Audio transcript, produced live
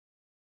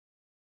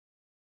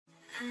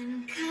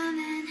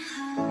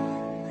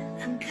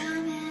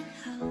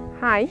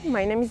Hi,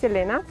 my name is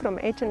Elena from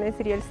H&S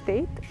Real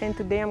Estate, and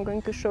today I'm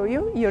going to show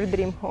you your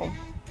dream home.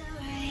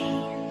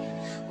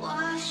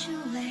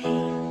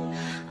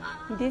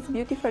 This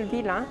beautiful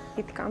villa,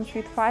 it comes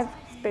with 5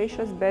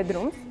 spacious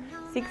bedrooms,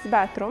 6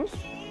 bathrooms,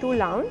 2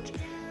 lounge,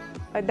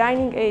 a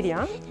dining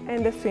area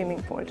and a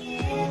swimming pool.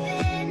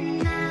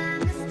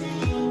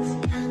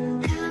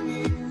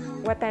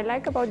 What I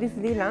like about this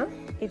villa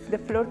is the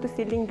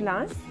floor-to-ceiling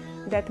glass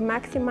that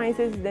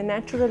maximizes the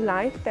natural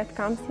light that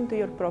comes into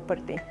your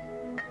property.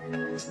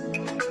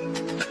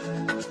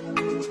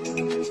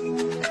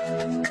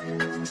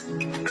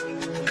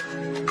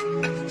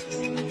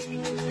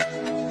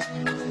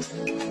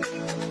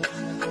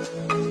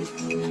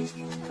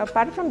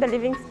 Apart from the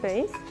living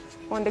space,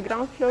 on the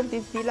ground floor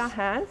this villa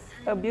has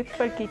a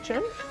beautiful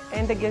kitchen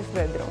and a guest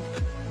bedroom.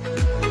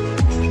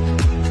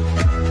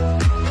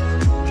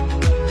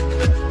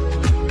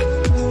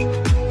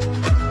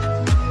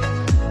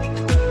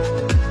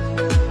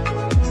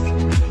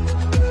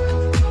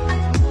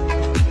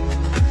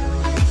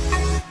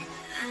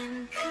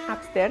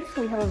 Upstairs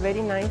we have a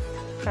very nice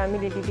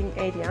family living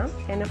area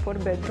and a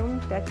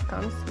 4-bedroom that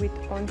comes with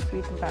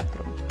ensuite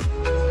bathroom.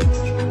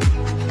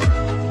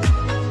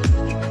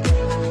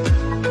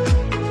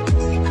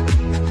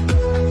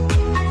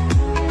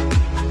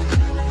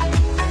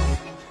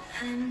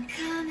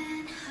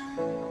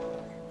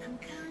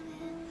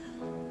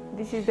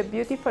 This is the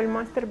beautiful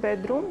master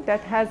bedroom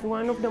that has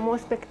one of the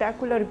most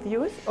spectacular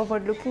views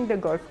overlooking the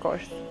golf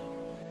course.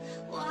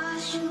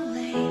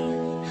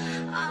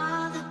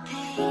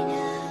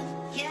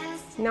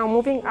 Now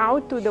moving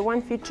out to the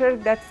one feature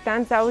that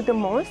stands out the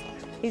most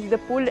is the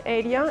pool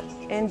area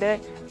and the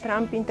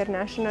Trump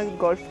International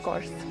Golf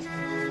Course.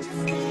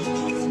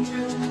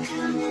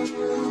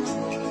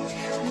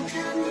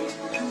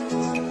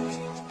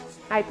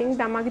 I think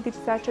DAMAC did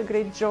such a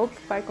great job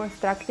by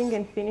constructing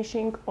and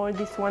finishing all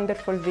these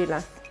wonderful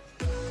villas.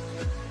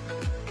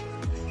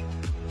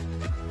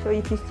 So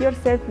if you see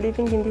yourself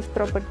living in this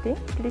property,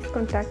 please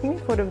contact me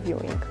for a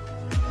viewing.